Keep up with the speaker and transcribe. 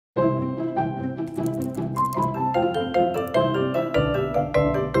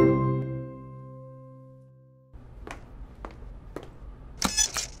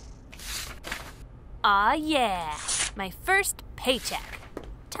yeah! My first paycheck.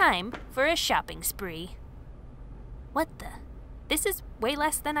 Time for a shopping spree. What the? This is way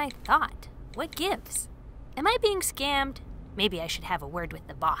less than I thought. What gives? Am I being scammed? Maybe I should have a word with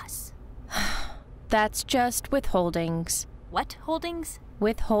the boss. That's just withholdings. What holdings?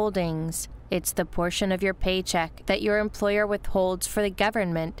 Withholdings. It's the portion of your paycheck that your employer withholds for the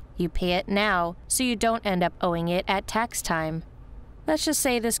government. You pay it now, so you don't end up owing it at tax time. Let's just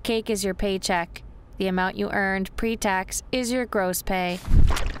say this cake is your paycheck. The amount you earned pre-tax is your gross pay.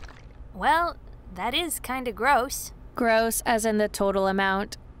 Well, that is kinda gross. Gross as in the total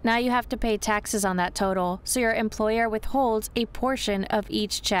amount. Now you have to pay taxes on that total, so your employer withholds a portion of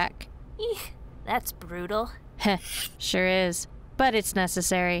each check. Eek, that's brutal. Heh, sure is. But it's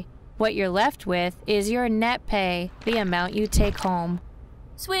necessary. What you're left with is your net pay, the amount you take home.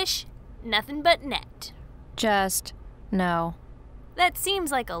 Swish, nothing but net. Just no. That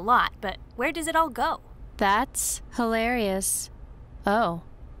seems like a lot, but where does it all go? That's hilarious. Oh,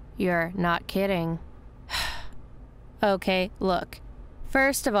 you're not kidding. Okay, look.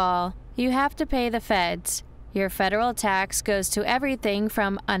 First of all, you have to pay the feds. Your federal tax goes to everything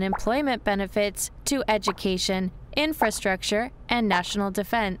from unemployment benefits to education, infrastructure, and national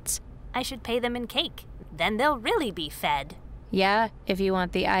defense. I should pay them in cake. Then they'll really be fed. Yeah, if you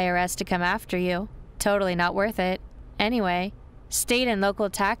want the IRS to come after you. Totally not worth it. Anyway, state and local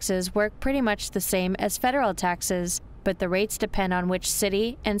taxes work pretty much the same as federal taxes, but the rates depend on which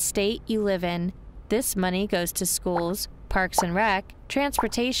city and state you live in. This money goes to schools, parks and rec,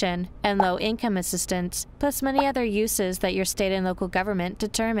 transportation, and low-income assistance, plus many other uses that your state and local government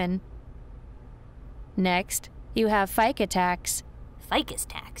determine. Next, you have FICA tax. FICA's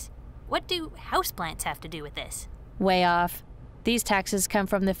tax? What do houseplants have to do with this? Way off. These taxes come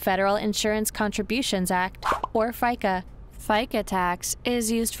from the Federal Insurance Contributions Act, or FICA. FICA tax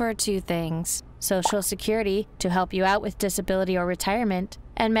is used for two things: Social Security to help you out with disability or retirement,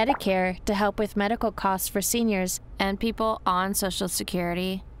 and Medicare to help with medical costs for seniors and people on Social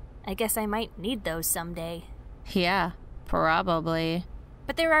Security. I guess I might need those someday. Yeah, probably.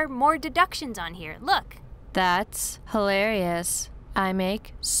 But there are more deductions on here, look. That's hilarious. I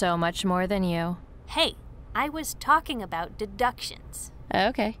make so much more than you. Hey, I was talking about deductions.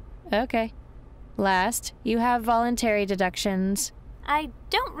 Okay. Last, you have voluntary deductions. I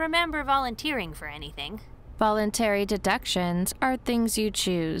don't remember volunteering for anything. Voluntary deductions are things you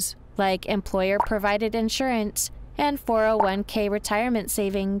choose, like employer-provided insurance and 401k retirement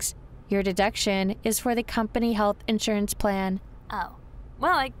savings. Your deduction is for the company health insurance plan. Oh,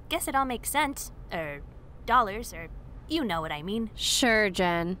 well, I guess it all makes sense. Dollars, you know what I mean. Sure,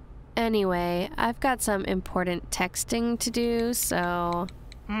 Jen. Anyway, I've got some important texting to do, so...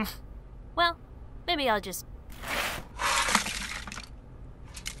 Well, maybe I'll just...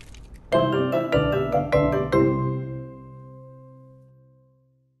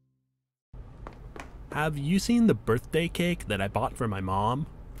 Have you seen the birthday cake that I bought for my mom?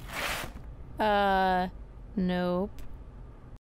 Nope.